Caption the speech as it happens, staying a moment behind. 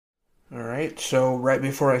Alright, so right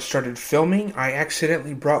before I started filming, I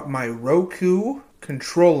accidentally brought my Roku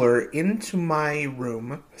controller into my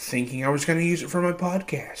room, thinking I was going to use it for my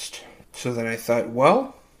podcast. So then I thought,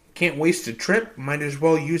 well, can't waste a trip, might as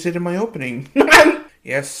well use it in my opening.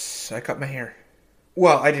 Yes, I cut my hair.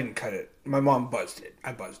 Well, I didn't cut it. My mom buzzed it.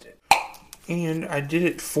 I buzzed it. And I did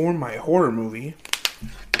it for my horror movie,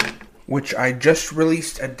 which I just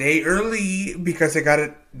released a day early because I got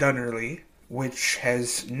it done early, which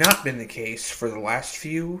has not been the case for the last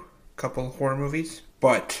few couple horror movies.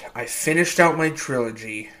 But I finished out my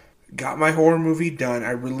trilogy, got my horror movie done.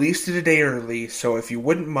 I released it a day early, so if you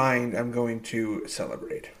wouldn't mind, I'm going to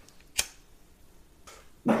celebrate.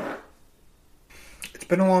 It's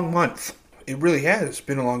been a long month. It really has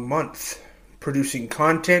been a long month. Producing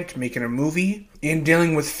content, making a movie, and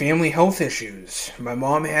dealing with family health issues. My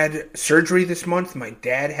mom had surgery this month. My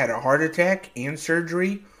dad had a heart attack and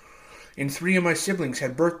surgery. And 3 of my siblings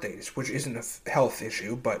had birthdays, which isn't a health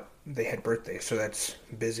issue, but they had birthdays, so that's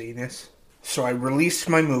busyness. So I released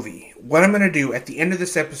my movie. What I'm going to do at the end of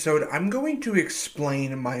this episode, I'm going to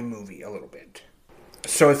explain my movie a little bit.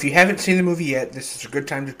 So if you haven't seen the movie yet, this is a good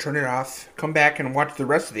time to turn it off, come back and watch the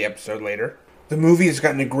rest of the episode later. The movie has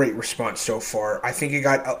gotten a great response so far. I think it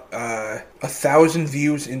got 1,000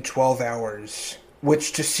 views in 12 hours,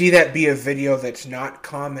 which to see that be a video that's not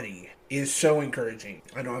comedy is so encouraging.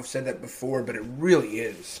 I know I've said that before, but it really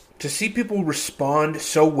is. To see people respond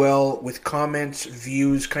so well with comments,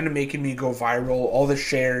 views, kind of making me go viral, all the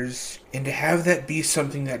shares, and to have that be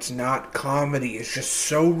something that's not comedy is just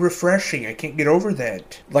so refreshing. I can't get over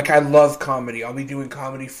that. Like, I love comedy. I'll be doing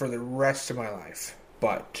comedy for the rest of my life.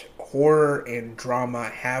 But horror and drama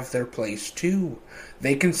have their place too.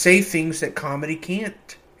 They can say things that comedy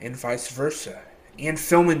can't, and vice versa. And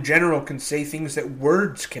film in general can say things that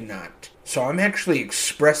words cannot. So I'm actually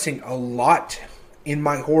expressing a lot in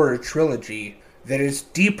my horror trilogy that is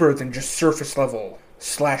deeper than just surface level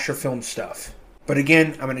slasher film stuff. But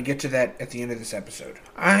again, I'm going to get to that at the end of this episode.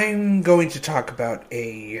 I'm going to talk about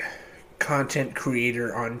a content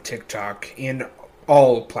creator on TikTok and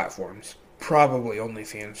all platforms. Probably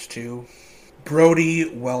OnlyFans too. Brody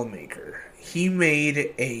Wellmaker. He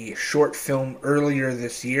made a short film earlier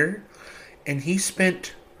this year, and he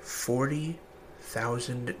spent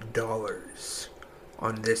 $40,000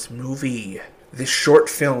 on this movie, this short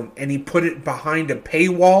film, and he put it behind a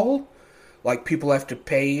paywall, like people have to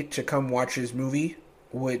pay to come watch his movie,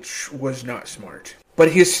 which was not smart.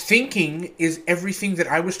 But his thinking is everything that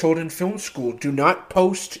I was told in film school. Do not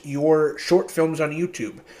post your short films on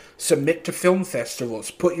YouTube. Submit to film festivals.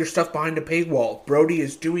 Put your stuff behind a paywall. Brody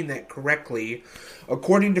is doing that correctly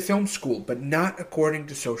according to film school, but not according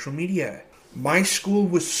to social media. My school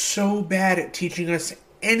was so bad at teaching us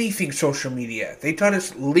anything social media. They taught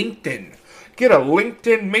us LinkedIn. Get a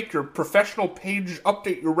LinkedIn, make your professional page,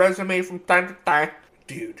 update your resume from time to time.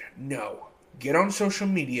 Dude, no. Get on social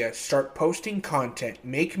media, start posting content,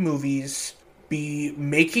 make movies, be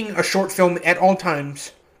making a short film at all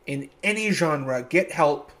times, in any genre, get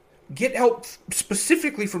help. Get help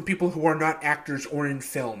specifically from people who are not actors or in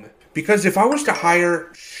film. Because if I was to hire...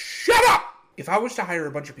 Shut up! If I was to hire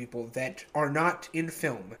a bunch of people that are not in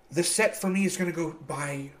film, the set for me is going to go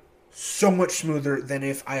by so much smoother than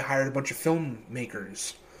if I hired a bunch of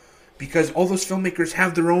filmmakers. Because all those filmmakers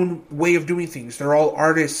have their own way of doing things. They're all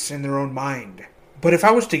artists in their own mind. But if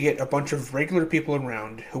I was to get a bunch of regular people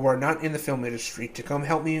around who are not in the film industry to come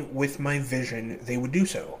help me with my vision, they would do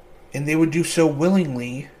so. And they would do so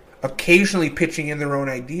willingly, occasionally pitching in their own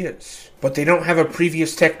ideas. But they don't have a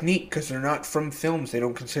previous technique because they're not from films. They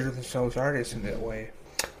don't consider themselves artists in that way.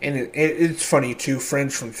 And it's funny, too.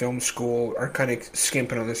 Friends from film school are kind of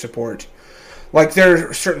skimping on the support. Like, there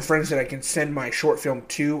are certain friends that I can send my short film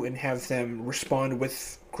to and have them respond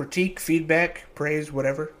with critique, feedback, praise,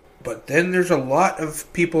 whatever. But then there's a lot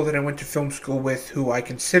of people that I went to film school with who I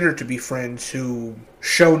consider to be friends who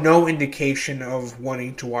show no indication of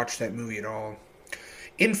wanting to watch that movie at all.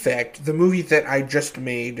 In fact, the movie that I just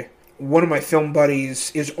made, one of my film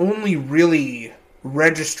buddies is only really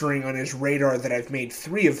registering on his radar that I've made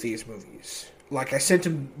 3 of these movies. Like, I sent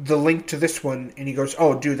him the link to this one, and he goes,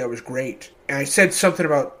 "Oh, dude, that was great." And I said something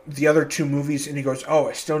about the other 2 movies, and he goes, "Oh,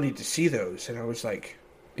 I still need to see those." And I was like,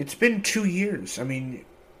 it's been 2 years. I mean,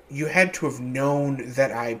 you had to have known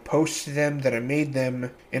that I posted them, that I made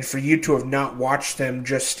them, and for you to have not watched them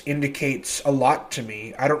just indicates a lot to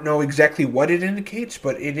me. I don't know exactly what it indicates,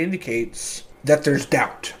 but it indicates that there's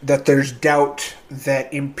doubt. That there's doubt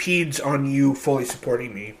that impedes on you fully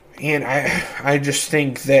supporting me. And I just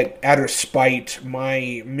think that out of spite,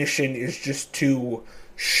 my mission is just to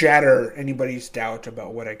shatter anybody's doubt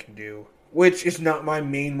about what I can do. which is not my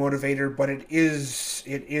main motivator, but it is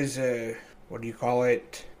a, what do you call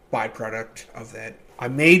it, byproduct of that. I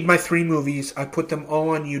made my 3 movies. I put them all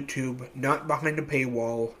on YouTube, not behind a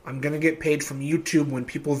paywall. I'm going to get paid from YouTube when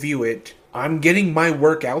people view it. I'm getting my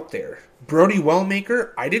work out there. Brody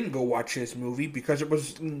Wellmaker, I didn't go watch his movie because it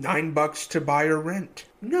was $9 to buy or rent.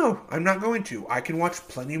 No, I'm not going to. I can watch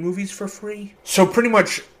plenty of movies for free. So pretty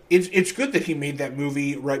much, it's good that he made that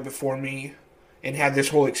movie right before me and had this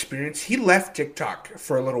whole experience. He left TikTok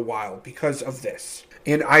for a little while because of this.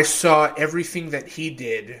 And I saw everything that he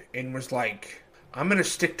did and was like, I'm going to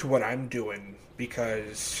stick to what I'm doing,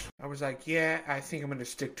 because I was like, yeah, I think I'm going to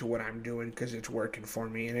stick to what I'm doing because it's working for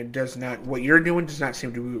me, and it does not, what you're doing does not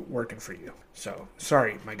seem to be working for you. So,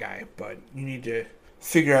 sorry, my guy, but you need to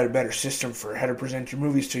figure out a better system for how to present your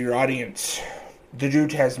movies to your audience. The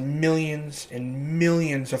dude has millions and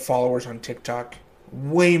millions of followers on TikTok,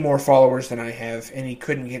 way more followers than I have, and he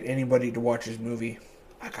couldn't get anybody to watch his movie.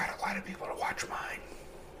 I got a lot of people to watch mine.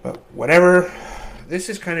 But whatever. This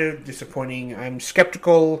is kind of disappointing. I'm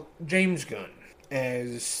skeptical. James Gunn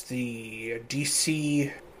as the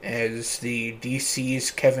DC's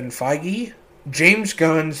Kevin Feige. James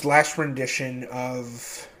Gunn's last rendition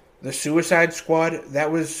of the Suicide Squad, that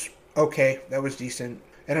was okay. That was decent.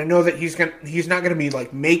 And I know that he's not gonna be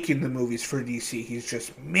like making the movies for DC. He's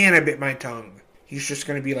just, man, I bit my tongue. He's just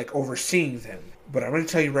gonna be like overseeing them. But I'm going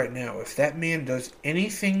to tell you right now, if that man does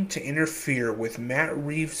anything to interfere with Matt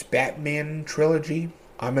Reeves' Batman trilogy,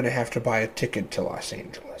 I'm going to have to buy a ticket to Los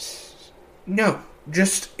Angeles. No,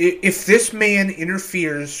 just, if this man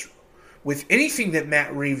interferes with anything that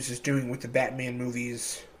Matt Reeves is doing with the Batman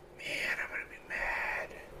movies, man, I'm going to be mad.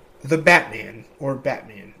 The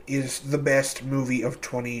Batman, is the best movie of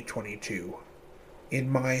 2022. In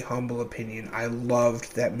my humble opinion, I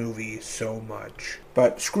loved that movie so much.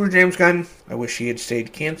 But screw James Gunn. I wish he had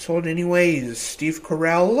stayed canceled anyways. Steve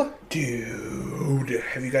Carell. Dude,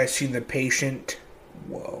 have you guys seen The Patient?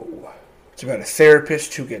 Whoa. It's about a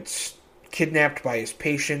therapist who gets kidnapped by his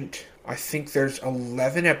patient. I think there's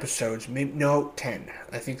 11 episodes. Maybe, no, 10.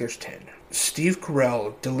 I think there's 10. Steve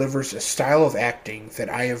Carell delivers a style of acting that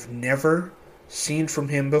I have never seen from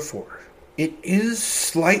him before. It is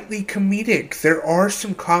slightly comedic. There are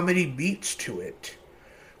some comedy beats to it,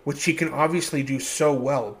 which he can obviously do so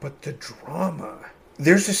well, but the drama.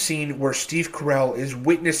 There's a scene where Steve Carell is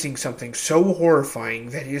witnessing something so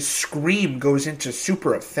horrifying that his scream goes into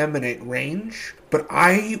super effeminate range, but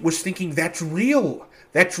I was thinking, that's real.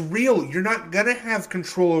 That's real. You're not gonna have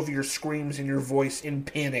control over your screams and your voice in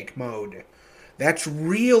panic mode. That's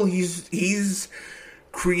real. He's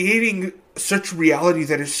creating such reality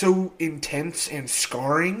that is so intense and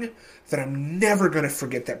scarring that I'm never going to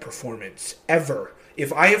forget that performance, ever.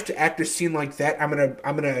 If I have to act a scene like that, I'm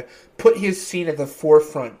gonna put his scene at the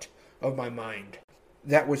forefront of my mind.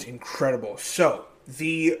 That was incredible. So,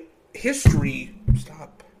 the history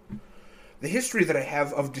that I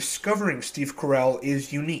have of discovering Steve Carell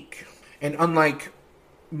is unique. And unlike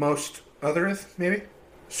most others, maybe?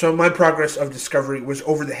 So my progress of discovery was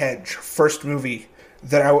Over the Hedge. First movie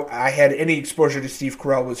that I had any exposure to Steve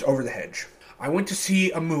Carell was Over the Hedge. I went to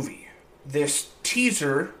see a movie. This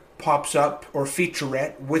teaser pops up, or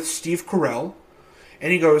featurette, with Steve Carell,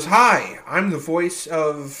 and he goes, "Hi, I'm the voice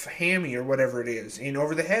of Hammy," or whatever it is, in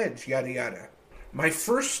Over the Hedge, yada yada. My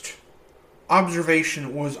first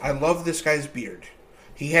observation was, I love this guy's beard.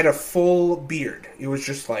 He had a full beard. It was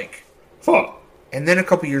just like, fuck. And then a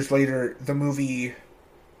couple years later, the movie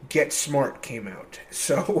Get Smart came out.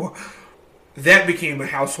 So that became a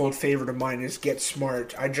household favorite of mine, is Get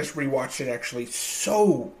Smart. I just rewatched it, actually.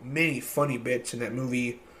 So many funny bits in that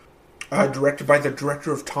movie. Directed by the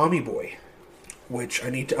director of Tommy Boy, which I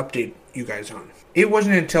need to update you guys on. It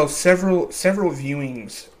wasn't until several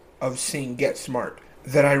viewings of seeing Get Smart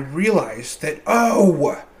that I realized that,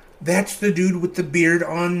 oh, that's the dude with the beard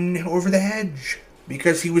on Over the Hedge.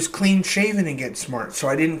 Because he was clean shaven in Get Smart, so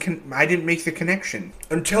I didn't make the connection.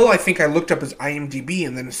 Until I think I looked up his IMDb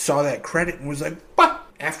and then saw that credit and was like, bah!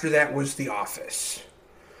 After that was The Office.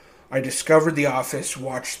 I discovered The Office,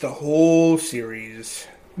 watched the whole series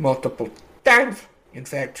multiple times. In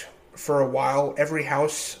fact, for a while, every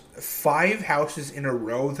house, 5 houses in a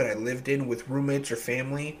row that I lived in with roommates or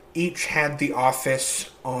family, each had The Office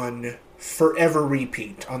on forever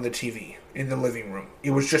repeat on the TV in the living room.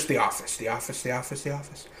 It was just The Office, The Office, The Office, The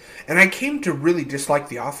Office. And I came to really dislike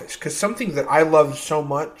The Office, because something that I loved so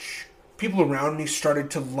much, people around me started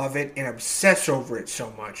to love it and obsess over it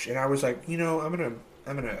so much. And I was like, I'm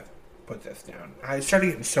gonna put this down. I started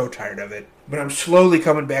getting so tired of it. But I'm slowly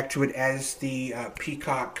coming back to it as the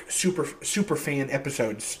Peacock super fan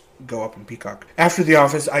episodes go up in Peacock. After The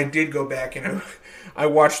Office, I did go back and I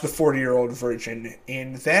watched the 40-year-old virgin,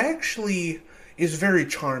 and that actually is very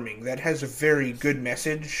charming. That has a very good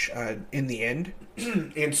message in the end.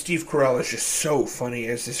 And Steve Carell is just so funny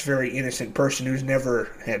as this very innocent person who's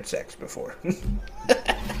never had sex before.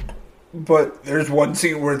 But there's one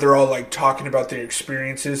scene where they're all like talking about their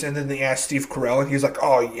experiences, and then they ask Steve Carell, and he's like,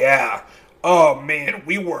 "Oh yeah, oh man,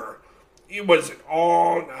 it was an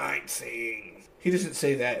all-night thing." He doesn't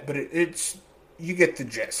say that, but it's you get the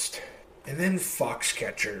gist. And then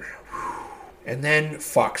Foxcatcher.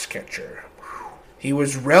 He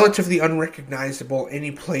was relatively unrecognizable, and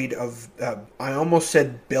he played I almost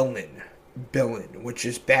said Billin, which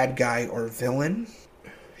is bad guy or villain.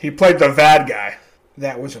 He played the bad guy.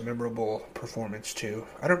 That was a memorable performance, too.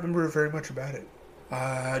 I don't remember very much about it.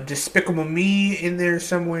 Despicable Me in there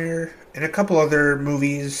somewhere, and a couple other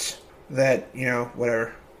movies that,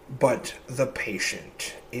 whatever. But The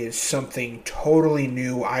Patient is something totally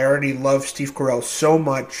new. I already love Steve Carell so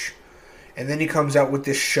much, and then he comes out with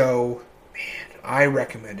this show. Man, I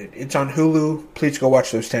recommend it. It's on Hulu. Please go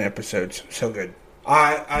watch those 10 episodes. So good.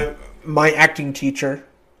 My acting teacher,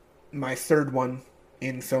 my third one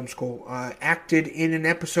in film school, acted in an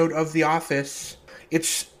episode of The Office.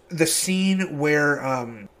 It's the scene where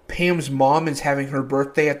Pam's mom is having her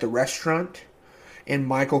birthday at the restaurant, and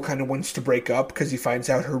Michael kind of wants to break up because he finds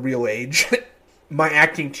out her real age. My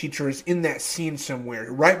acting teacher is in that scene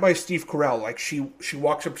somewhere, right by Steve Carell. Like, she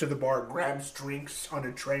walks up to the bar, grabs drinks on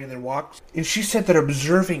a tray, and then walks. And she said that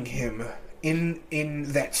observing him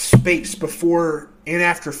in that space before and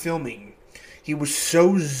after filming, he was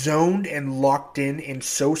so zoned and locked in and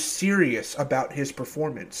so serious about his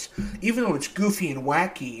performance. Even though it's goofy and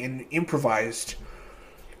wacky and improvised,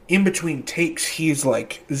 in between takes, he's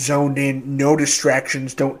like zoned in, no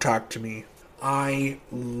distractions, don't talk to me. I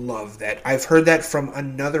love that. I've heard that from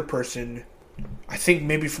another person, I think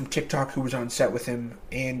maybe from TikTok, who was on set with him,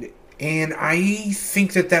 and I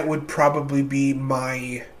think that would probably be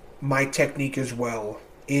my technique as well.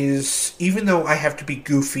 Is even though I have to be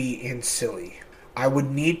goofy and silly, I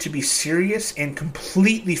would need to be serious and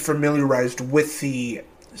completely familiarized with the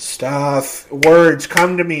stuff, words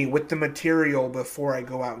come to me, with the material before I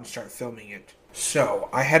go out and start filming it. So,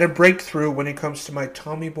 I had a breakthrough when it comes to my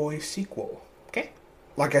Tommy Boy sequel. Okay?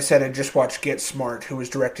 Like I said, I just watched Get Smart,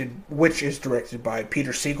 which is directed by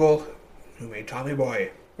Peter Siegel, who made Tommy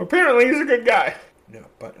Boy. Apparently he's a good guy. No,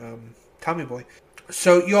 but, Tommy Boy.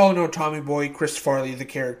 So, you all know Tommy Boy, Chris Farley, the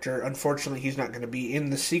character. Unfortunately, he's not going to be in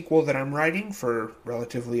the sequel that I'm writing for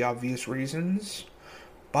relatively obvious reasons.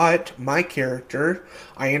 But my character,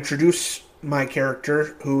 I introduce my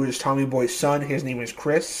character, who is Tommy Boy's son. His name is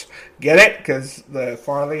Chris. Get it? Because the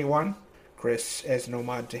Farley one? Chris, as an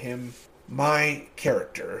homage to him. My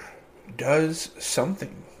character does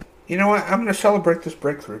something. You know what? I'm going to celebrate this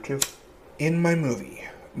breakthrough, too. In my movie,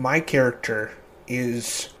 my character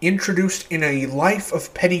is introduced in a life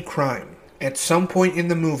of petty crime. At some point in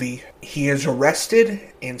the movie, he is arrested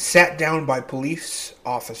and sat down by police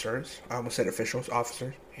officers. I almost said officials,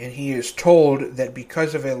 officers. And he is told that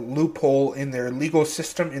because of a loophole in their legal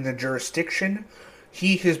system in the jurisdiction,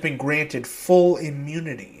 he has been granted full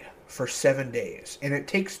immunity for 7 days. And it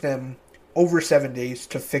takes them over 7 days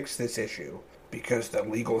to fix this issue because the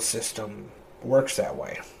legal system works that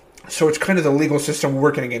way. So it's kind of the legal system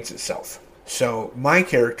working against itself. So my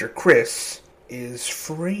character, Chris, is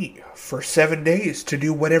free for 7 days to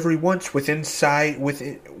do whatever he wants inside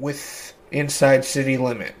city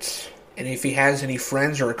limits. And if he has any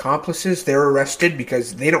friends or accomplices, they're arrested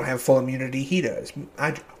because they don't have full immunity. He does.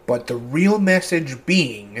 But the real message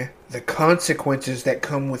being the consequences that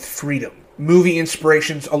come with freedom. Movie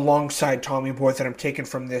inspirations alongside Tommy Boy that I'm taking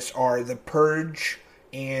from this are The Purge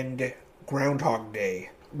and Groundhog Day.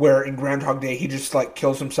 Where in Groundhog Day, he just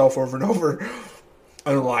kills himself over and over,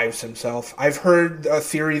 unalives himself. I've heard a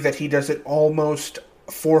theory that he does it almost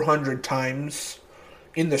 400 times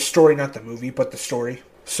in the story, not the movie, but the story.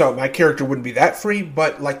 So my character wouldn't be that free,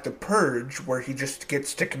 but like The Purge, where he just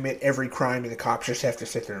gets to commit every crime and the cops just have to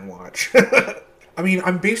sit there and watch. I mean,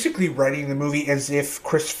 I'm basically writing the movie as if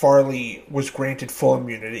Chris Farley was granted full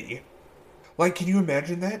immunity. Can you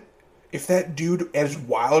imagine that? If that dude, as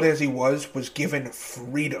wild as he was given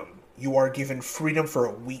freedom, you are given freedom for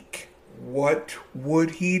a week, what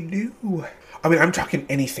would he do? I mean, I'm talking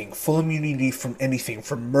anything. Full immunity from anything.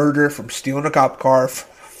 From murder, from stealing a cop car,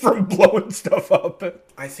 from blowing stuff up.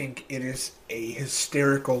 I think it is a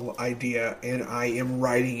hysterical idea, and I am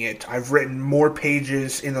writing it. I've written more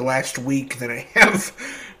pages in the last week than I have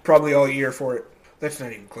probably all year for it. That's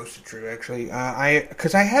not even close to true, actually.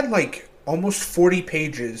 Because I had almost 40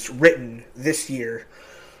 pages written this year,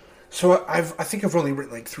 So I think I've only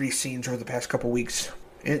written like 3 scenes over the past couple weeks.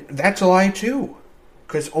 And that's a lie too,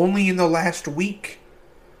 because only in the last week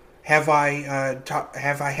have I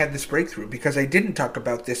had this breakthrough, because I didn't talk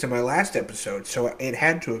about this in my last episode, so it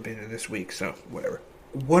had to have been in this week, so whatever.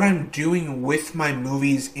 What I'm doing with my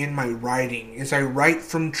movies in my writing is I write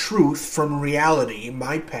from truth, from reality,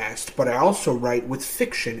 my past, but I also write with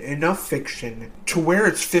fiction, enough fiction to where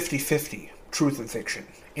it's 50-50, truth and fiction.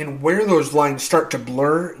 And where those lines start to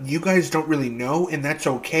blur, you guys don't really know, and that's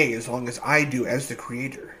okay as long as I do as the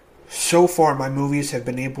creator. So far, my movies have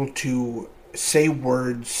been able to say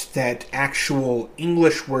words that actual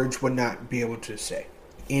English words would not be able to say.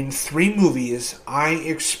 In 3 movies, I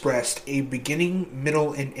expressed a beginning,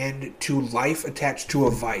 middle, and end to life attached to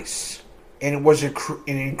a vice. And it was an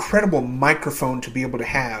incredible microphone to be able to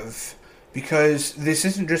have, because this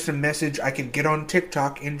isn't just a message I could get on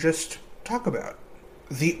TikTok and just talk about.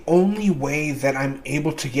 The only way that I'm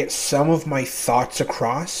able to get some of my thoughts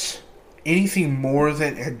across, anything more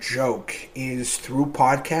than a joke, is through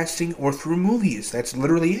podcasting or through movies. That's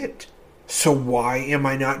literally it. So why am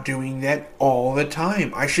I not doing that all the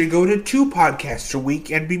time? I should go to 2 podcasts a week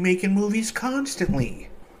and be making movies constantly.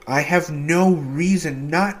 I have no reason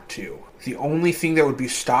not to. The only thing that would be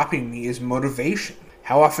stopping me is motivation.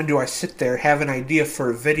 How often do I sit there, have an idea for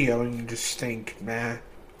a video, and just think, nah,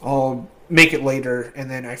 I'll make it later, and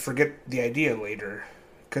then I forget the idea later,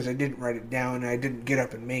 because I didn't write it down, and I didn't get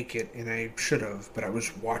up and make it, and I should have, but I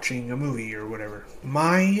was watching a movie or whatever.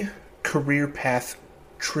 My career path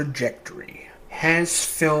trajectory has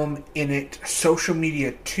film in it, social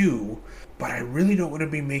media too, but I really don't want to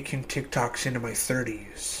be making TikToks into my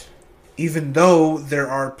 30s. Even though there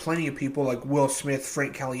are plenty of people like Will Smith,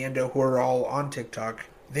 Frank Caliendo, who are all on TikTok,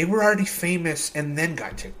 they were already famous and then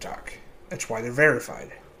got TikTok. That's why they're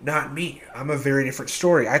verified. Not me. I'm a very different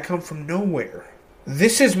story. I come from nowhere.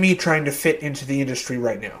 This is me trying to fit into the industry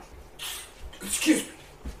right now. Excuse me.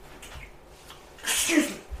 Excuse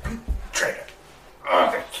me. I'm trying to...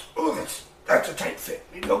 that's a tight fit.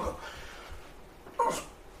 Go.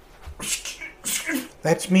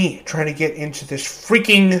 That's me trying to get into this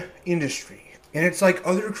freaking industry. And it's like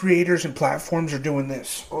other creators and platforms are doing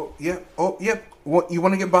this. Oh, yep. What, you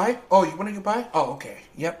want to get by? Oh, you want to get by? Oh, okay.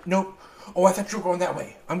 Yep. Nope. Oh, I thought you were going that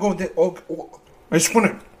way. I'm going that... Oh. I just want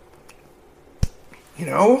to... You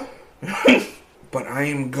know? But I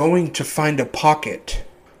am going to find a pocket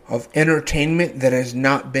of entertainment that has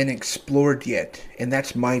not been explored yet. And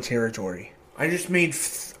that's my territory. I just made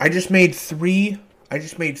 3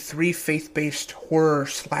 faith-based horror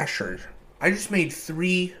slashers. I just made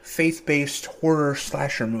 3 faith-based horror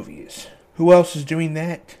slasher movies. Who else is doing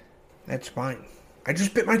that? That's fine. I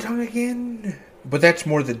just bit my tongue again. But that's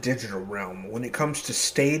more the digital realm. When it comes to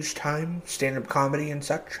stage time, stand-up comedy and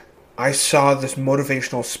such, I saw this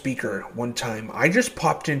motivational speaker one time. I just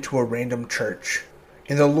popped into a random church.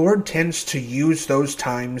 And the Lord tends to use those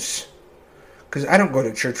times, because I don't go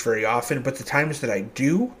to church very often, but the times that I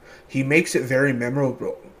do, He makes it very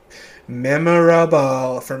memorable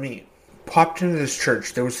for me. Popped into this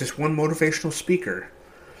church. There was this one motivational speaker.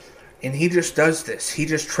 And he just does this. He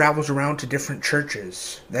just travels around to different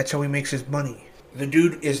churches. That's how he makes his money. The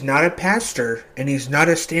dude is not a pastor, and he's not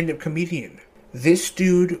a stand-up comedian. This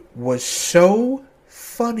dude was so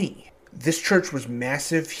funny. This church was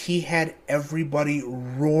massive. He had everybody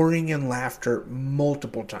roaring in laughter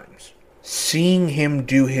multiple times. Seeing him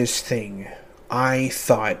do his thing, I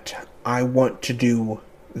thought, I want to do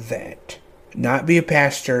that. Not be a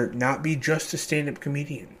pastor, not be just a stand-up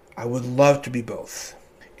comedian. I would love to be both.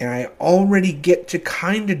 And I already get to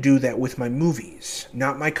kind of do that with my movies.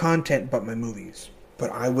 Not my content, but my movies. But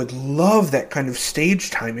I would love that kind of stage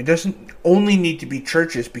time. It doesn't only need to be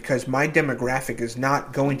churches, because my demographic is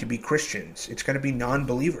not going to be Christians. It's going to be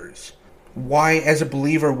non-believers. Why, as a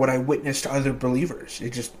believer, would I witness to other believers?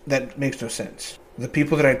 That makes no sense. The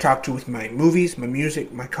people that I talk to with my movies, my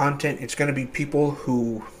music, my content, it's going to be people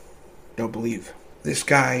who don't believe. This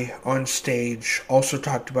guy on stage also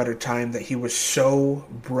talked about a time that he was so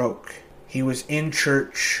broke. He was in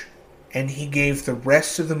church, and he gave the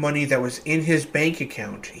rest of the money that was in his bank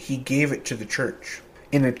account, he gave it to the church.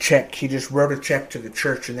 In a check. He just wrote a check to the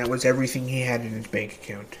church, and that was everything he had in his bank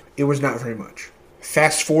account. It was not very much.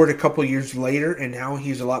 Fast forward a couple years later, and now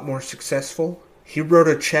he's a lot more successful. He wrote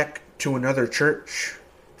a check to another church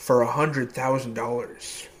for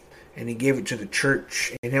 $100,000. And he gave it to the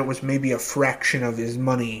church, and it was maybe a fraction of his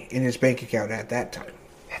money in his bank account at that time.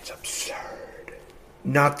 That's absurd.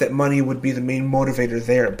 Not that money would be the main motivator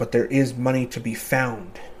there, but there is money to be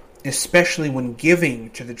found. Especially when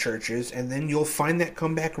giving to the churches, and then you'll find that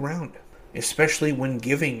come back around. especially when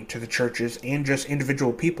giving to the churches and just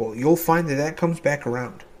individual people, you'll find that that comes back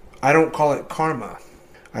around. I don't call it karma.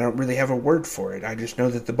 I don't really have a word for it. I just know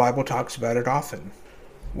that the Bible talks about it often.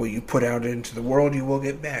 What you put out into the world, you will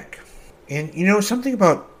get back. And, something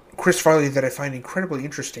about Chris Farley that I find incredibly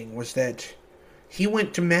interesting was that he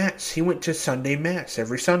went to Mass. He went to Sunday Mass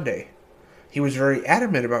every Sunday. He was very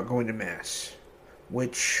adamant about going to Mass,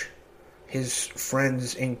 which his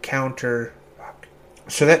friends encounter.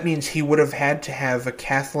 So that means he would have had to have a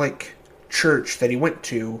Catholic church that he went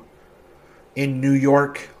to in New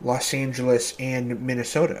York, Los Angeles, and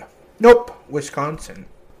Minnesota. Nope, Wisconsin.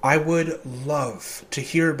 I would love to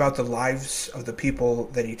hear about the lives of the people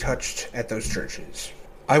that he touched at those churches.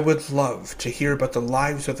 I would love to hear about the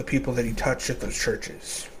lives of the people that he touched at those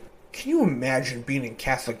churches. Can you imagine being in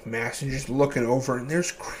Catholic Mass and just looking over and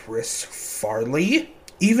there's Chris Farley?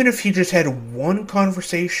 Even if he just had one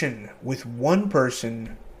conversation with one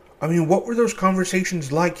person, I mean, what were those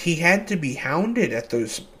conversations like? He had to be hounded at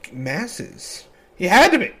those Masses. He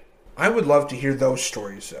had to be. I would love to hear those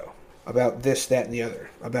stories, though, about this, that, and the other.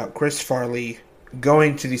 About Chris Farley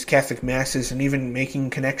going to these Catholic Masses and even making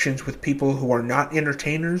connections with people who are not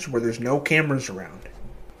entertainers where there's no cameras around.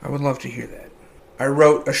 I would love to hear that. I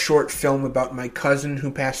wrote a short film about my cousin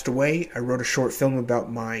who passed away. I wrote a short film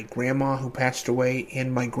about my grandma who passed away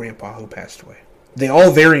and my grandpa who passed away. They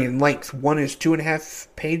all vary in length. One is 2.5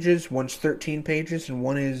 pages, one's 13 pages, and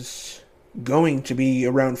one is going to be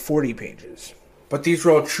around 40 pages. But these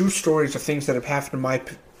are all true stories of things that have happened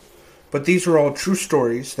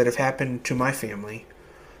to my family,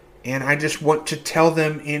 and I just want to tell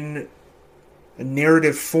them in a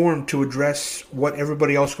narrative form to address what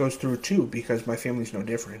everybody else goes through too, because my family's no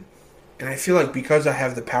different. And I feel like because I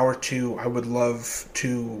have the power to, I would love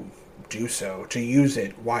to do so, to use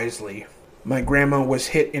it wisely. My grandma was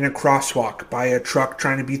hit in a crosswalk by a truck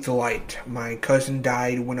trying to beat the light. My cousin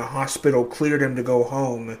died when a hospital cleared him to go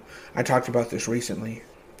home. I talked about this recently.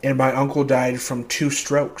 And my uncle died from 2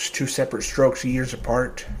 separate strokes, years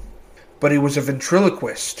apart. But he was a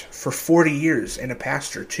ventriloquist for 40 years and a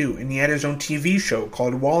pastor too. And he had his own TV show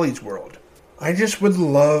called Wally's World. I just would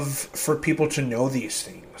love for people to know these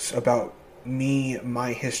things about me,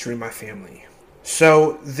 my history, my family.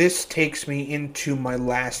 So this takes me into my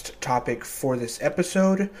last topic for this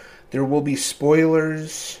episode. There will be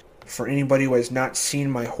spoilers for anybody who has not seen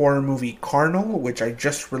my horror movie Carnal, which I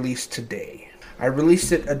just released today. I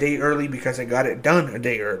released it a day early because I got it done a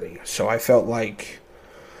day early. So I felt like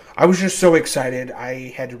I was just so excited I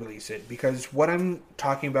had to release it. Because what I'm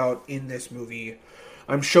talking about in this movie,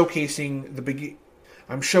 I'm showcasing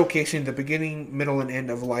the beginning, middle, and end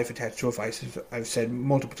of life attached to a vice, as I've said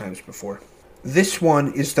multiple times before. This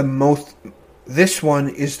one is the most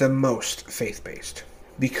faith-based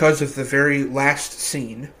because of the very last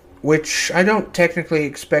scene, which I don't technically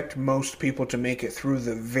expect most people to make it through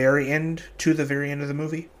the very end of the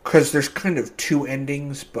movie, because there's kind of 2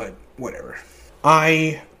 endings, but whatever.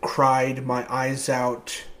 I cried my eyes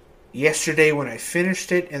out yesterday when I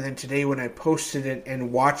finished it, and then today when I posted it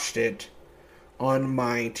and watched it on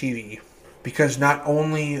my TV. Because not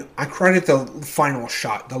only, I cried at the final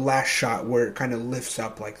shot, the last shot where it kind of lifts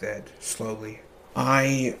up like that, slowly.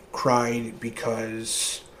 I cried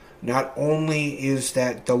because not only is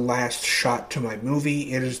that the last shot to my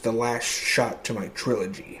movie, it is the last shot to my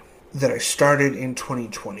trilogy that I started in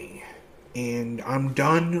 2020. And I'm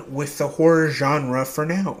done with the horror genre for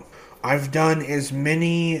now. I've done as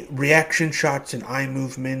many reaction shots and eye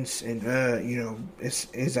movements and,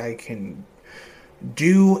 as I can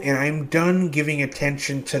do, and I'm done giving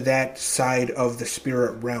attention to that side of the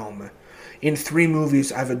spirit realm. In 3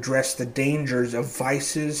 movies, I've addressed the dangers of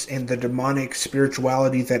vices and the demonic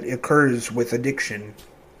spirituality that occurs with addiction.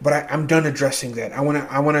 But I'm done addressing that. I want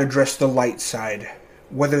to address the light side.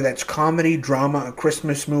 Whether that's comedy, drama, a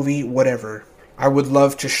Christmas movie, whatever. I would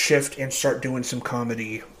love to shift and start doing some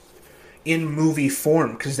comedy in movie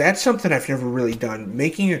form, because that's something I've never really done.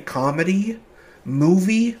 Making a comedy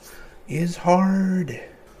movie is hard.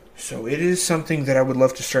 So it is something that I would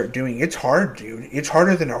love to start doing. It's hard, dude. It's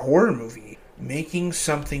harder than a horror movie. Making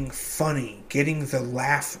something funny, getting the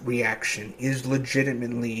laugh reaction is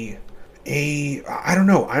legitimately I don't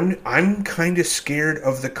know. I'm kind of scared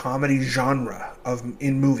of the comedy genre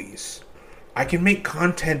in movies. I can make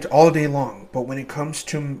content all day long, but when it comes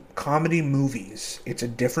to comedy movies, it's a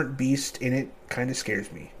different beast and it kind of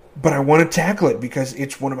scares me. But I want to tackle it because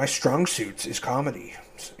it's one of my strong suits is comedy.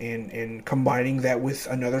 And combining that with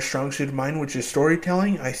another strong suit of mine, which is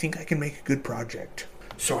storytelling, I think I can make a good project.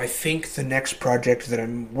 So I think the next project that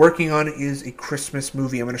I'm working on is a Christmas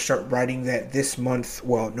movie. I'm going to start writing that this month,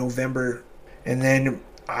 November. And then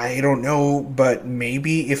I don't know, but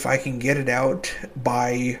maybe if I can get it out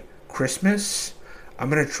by Christmas, I'm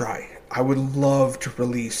going to try. I would love to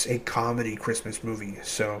release a comedy Christmas movie.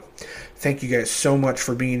 So, thank you guys so much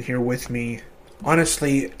for being here with me.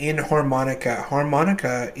 Honestly, in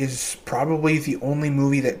Harmonica is probably the only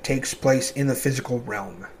movie that takes place in the physical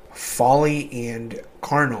realm. Folly and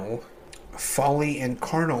Carnal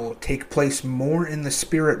take place more in the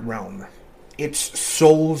spirit realm. It's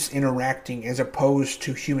souls interacting as opposed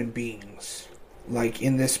to human beings. Like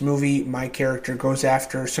in this movie, my character goes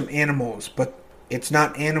after some animals, but they're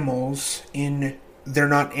not animals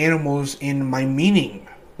in my meaning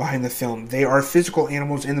behind the film. They are physical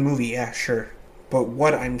animals in the movie, yeah, sure. But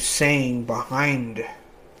what I'm saying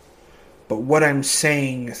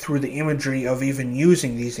through the imagery of even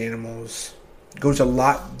using these animals goes a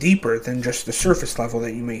lot deeper than just the surface level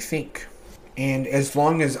that you may think. And as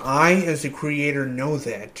long as I, as the creator, know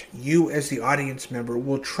that, you, as the audience member,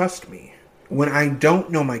 will trust me. When I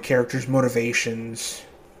don't know my character's motivations,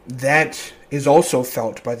 that is also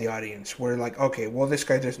felt by the audience. Where, like, okay, well, this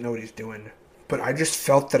guy doesn't know what he's doing. But I just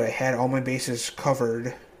felt that I had all my bases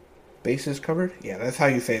covered. Bases covered? Yeah, that's how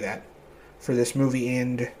you say that. For this movie,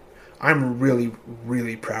 and I'm really,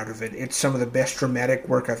 really proud of it. It's some of the best dramatic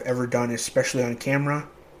work I've ever done, especially on camera.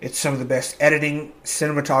 It's some of the best editing,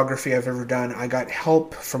 cinematography I've ever done. I got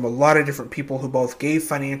help from a lot of different people who both gave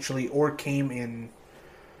financially or came in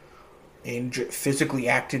and physically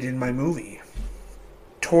acted in my movie.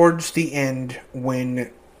 Towards the end, when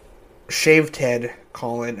Shaved Head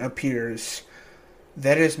Colin appears,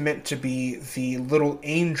 that is meant to be the little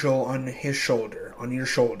angel on his shoulder, on your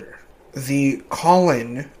shoulder. The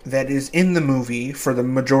Colin that is in the movie for the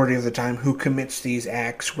majority of the time who commits these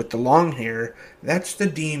acts with the long hair, that's the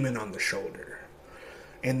demon on the shoulder.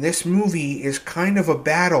 And this movie is kind of a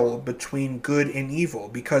battle between good and evil,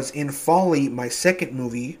 because in Folly, my second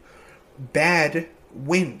movie, bad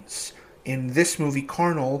wins. In this movie,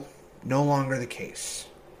 Carnal, no longer the case.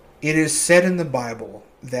 It is said in the Bible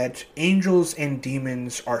that angels and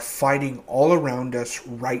demons are fighting all around us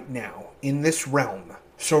right now, in this realm.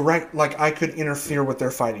 So I could interfere with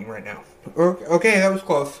their fighting right now. Okay, that was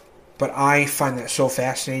close. But I find that so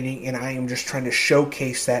fascinating, and I am just trying to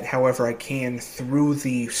showcase that however I can through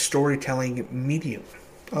the storytelling medium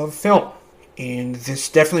of film. And this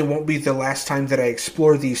definitely won't be the last time that I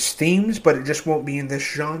explore these themes, but it just won't be in this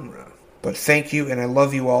genre. But thank you, and I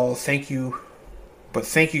love you all. Thank you. But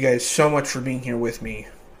thank you guys so much for being here with me.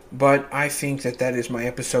 But I think that is my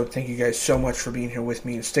episode. Thank you guys so much for being here with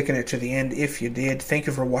me and sticking it to the end if you did. Thank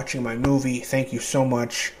you for watching my movie. Thank you so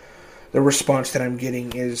much. The response that I'm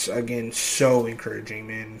getting is, again, so encouraging,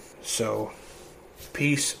 man. So,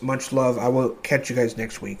 peace, much love. I will catch you guys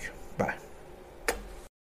next week.